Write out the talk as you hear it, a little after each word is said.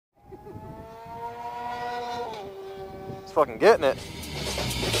He's fucking getting it.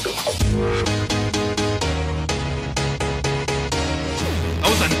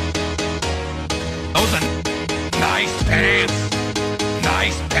 Nice pants.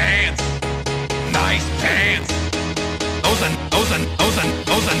 Nice pants. Nice pants.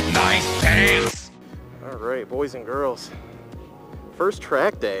 Those are nice pants. All right, boys and girls. First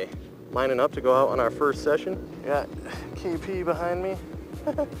track day. Lining up to go out on our first session. Got KP behind me.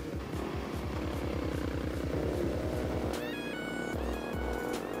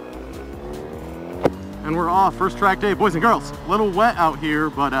 And we're off. First track day, boys and girls. A little wet out here,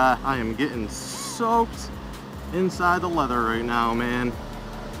 but I am getting soaked inside the leather right now, man.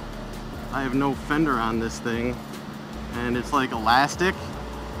 I have no fender on this thing, and it's like elastic,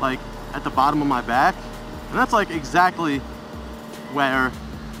 like at the bottom of my back, and that's like exactly where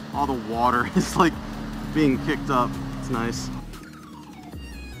all the water is like being kicked up. It's nice.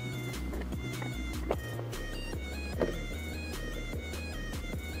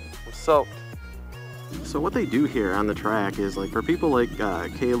 I'm soaked. So what they do here on the track is, like, for people like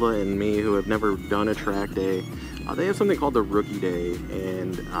Kayla and me who have never done a track day, they have something called the rookie day,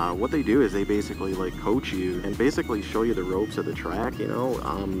 and what they do is they basically like coach you and basically show you the ropes of the track, you know.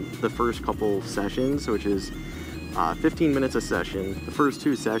 The first couple sessions, which is 15 minutes a session, the first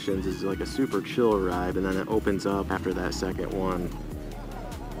 2 sessions is like a super chill ride, and then it opens up after that second one.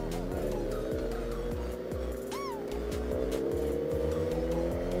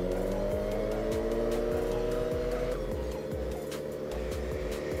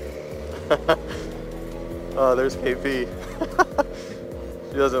 Oh, there's KP.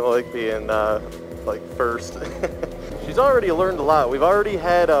 She doesn't like being like first. She's already learned a lot. We've already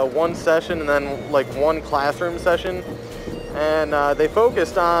had 1 session and then like 1 classroom session, and they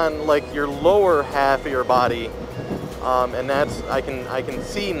focused on like your lower half of your body, and that's I can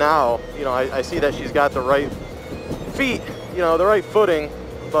see now. You know, I see that she's got the right feet, you know, the right footing,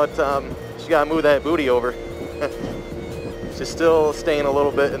 but she gotta move that booty over. She's still staying a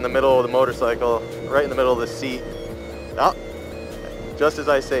little bit in the middle of the motorcycle, right in the middle of the seat. Oh, just as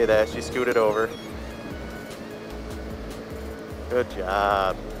I say that, she scooted over. Good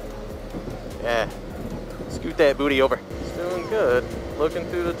job. Yeah, scoot that booty over. She's doing good. Looking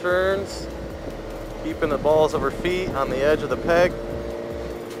through the turns, keeping the balls of her feet on the edge of the peg.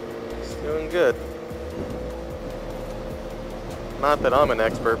 She's doing good. Not that I'm an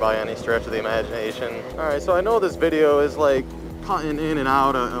expert by any stretch of the imagination. Alright, so I know this video is like cutting in and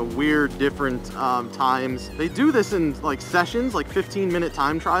out a weird different times. They do this in like sessions, like 15-minute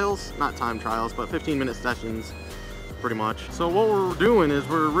time trials. Not time trials, but 15-minute sessions, pretty much. So what we're doing is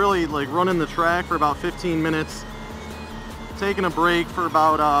we're really like running the track for about 15 minutes, taking a break for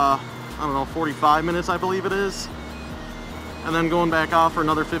about, I don't know, 45 minutes, I believe it is, and then going back out for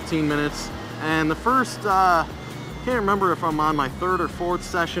another 15 minutes. And the first, can't remember if I'm on my 3rd or 4th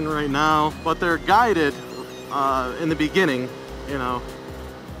session right now, but they're guided in the beginning, you know,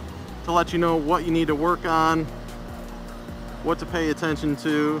 to let you know what you need to work on, what to pay attention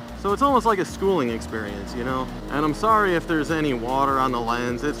to. So it's almost like a schooling experience, you know. And I'm sorry if there's any water on the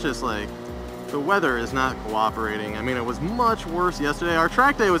lens. It's just like the weather is not cooperating. I mean, it was much worse yesterday. Our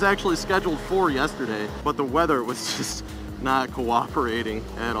track day was actually scheduled for yesterday, but the weather was just not cooperating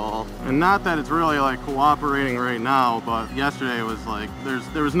at all. And not that it's really like cooperating right now, but yesterday was like,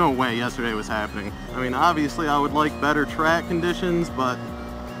 there was no way yesterday was happening. I mean, obviously I would like better track conditions, but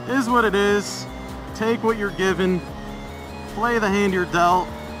it is what it is. Take what you're given, play the hand you're dealt.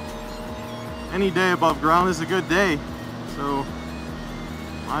 Any day above ground is a good day, so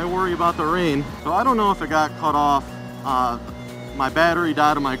I worry about the rain. So I don't know if it got cut off. My battery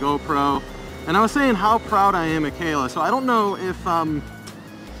died on my GoPro. And I was saying how proud I am of Kayla, so I don't know if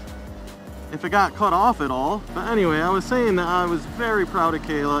it got cut off at all. But anyway, I was saying that I was very proud of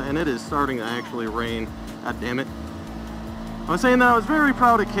Kayla, and it is starting to actually rain. God damn it. I was saying that I was very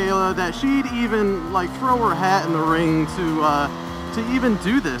proud of Kayla, that she'd even like throw her hat in the ring to even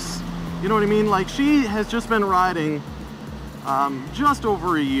do this. You know what I mean? Like, she has just been riding just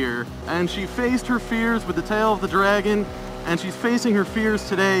over a year, and she faced her fears with the tail of the dragon, and she's facing her fears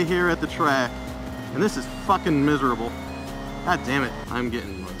today here at the track. And this is fucking miserable. God damn it. I'm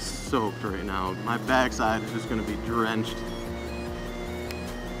getting like soaked right now. My backside is just gonna be drenched.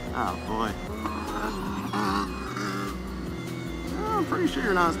 Oh boy. I'm pretty sure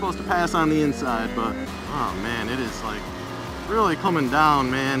you're not supposed to pass on the inside, but oh man, it is like really coming down,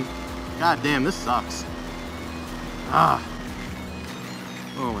 man. God damn, this sucks. Ah.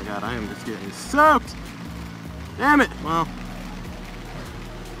 Oh my god, I am just getting soaked. Damn it! Well,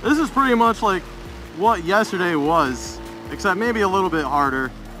 this is pretty much like what yesterday was, except maybe a little bit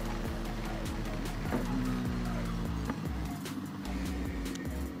harder.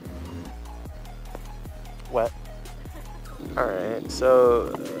 wet. Alright, so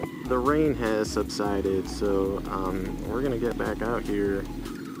the rain has subsided, so we're gonna get back out here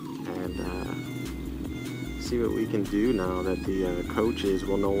and see what we can do now that the coaches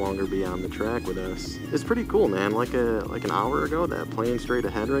will no longer be on the track with us. It's pretty cool, man. Like an hour ago, that plane straight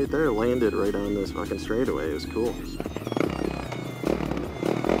ahead right there landed right on this fucking straightaway. It was cool.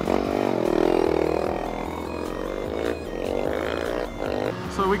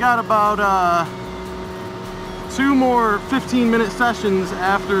 So we got about 2 more 15-minute sessions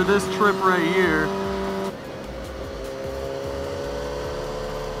after this trip right here.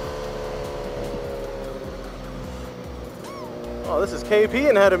 Oh, this is KP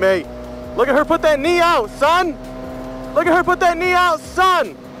ahead of me. Look at her put that knee out, son! Look at her put that knee out,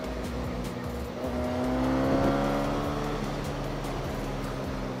 son!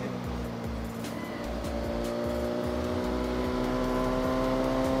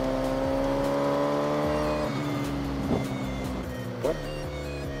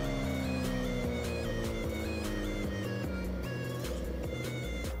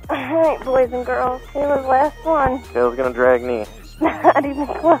 Alright, boys and girls, Kayla's last one. Kayla's gonna drag knee. Not even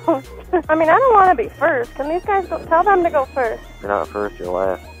close. I mean, I don't want to be first. Can these guys go? Tell them to go first. You're not first, you're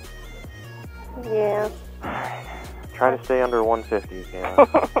last. Yeah. Try to stay under 150,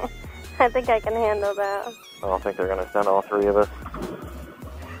 Kayla. I think I can handle that. I don't think they're gonna send all 3 of us.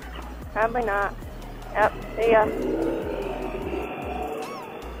 Probably not. Yep, see ya. He's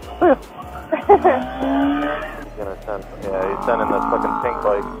gonna send, yeah, he's sending this fucking pink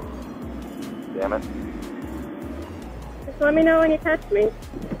bike. Damn it. Just let me know when you touch me.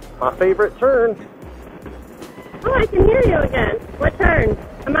 My favorite turn. Oh, I can hear you again. What turn?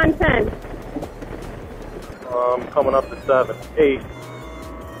 I'm on 10. Coming up to 7, 8.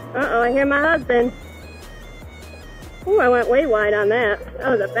 Uh-oh, I hear my husband. Ooh, I went way wide on that. That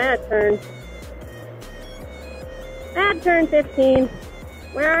was a bad turn. Bad turn, 15.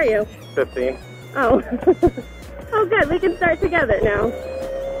 Where are you? 15. Oh. Oh, good. We can start together now.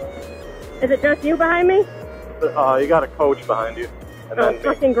 Is it just you behind me? You got a coach behind you. And Oh, then me.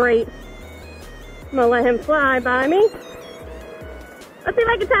 fucking great. I'm gonna let him fly by me. Let's see if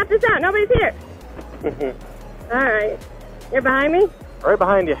I can top this out. Nobody's here. Alright. You're behind me? Right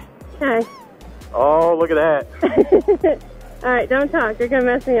behind you. Okay. Oh, look at that. Alright, don't talk. You're gonna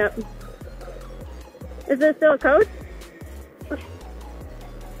mess me up. Is this still a coach?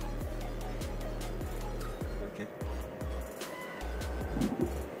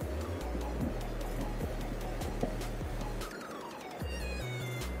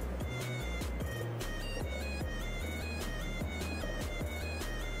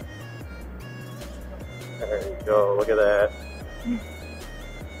 There you go, look at that.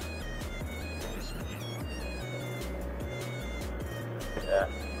 Yeah.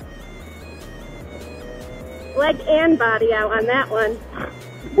 Leg and body out on that one.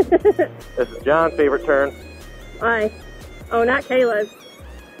 This is John's favorite turn. Why? Oh, not Kayla's.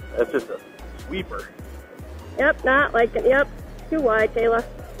 That's just a sweeper. Yep, not like it. Yep, too wide, Kayla.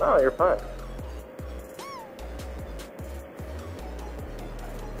 No, you're fine.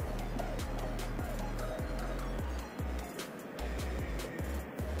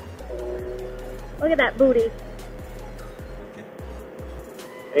 Look at that booty.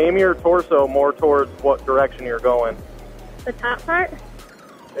 Aim your torso more towards what direction you're going. The top part?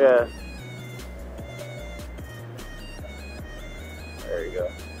 Yeah. There you go.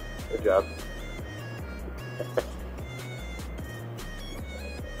 Good job.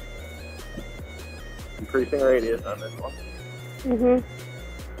 Increasing radius on this one. Mm-hmm.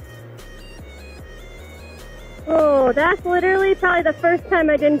 Oh, that's literally probably the first time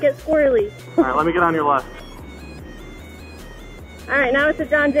I didn't get squirrely. All right, let me get on your left. All right, now it's the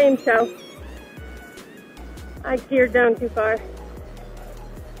John James show. I geared down too far.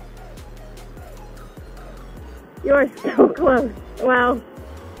 You're so close. Wow.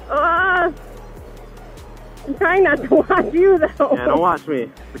 Oh, I'm trying not to watch you, though. Yeah, don't watch me.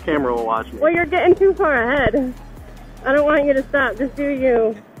 The camera will watch me. Well, you're getting too far ahead. I don't want you to stop. Just do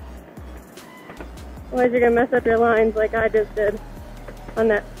you. Otherwise, you're going to mess up your lines like I just did on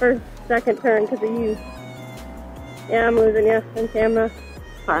that second turn because of you. Yeah, I'm losing you on camera.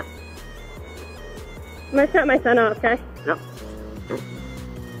 All right. I'm going to shut my son off, okay? Yep.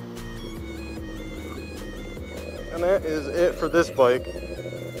 And that is it for this bike.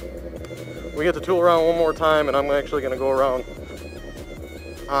 We get to tool around one more time, and I'm actually going to go around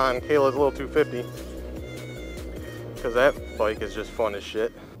on Kayla's little 250 because that bike is just fun as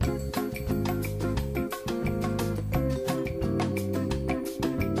shit.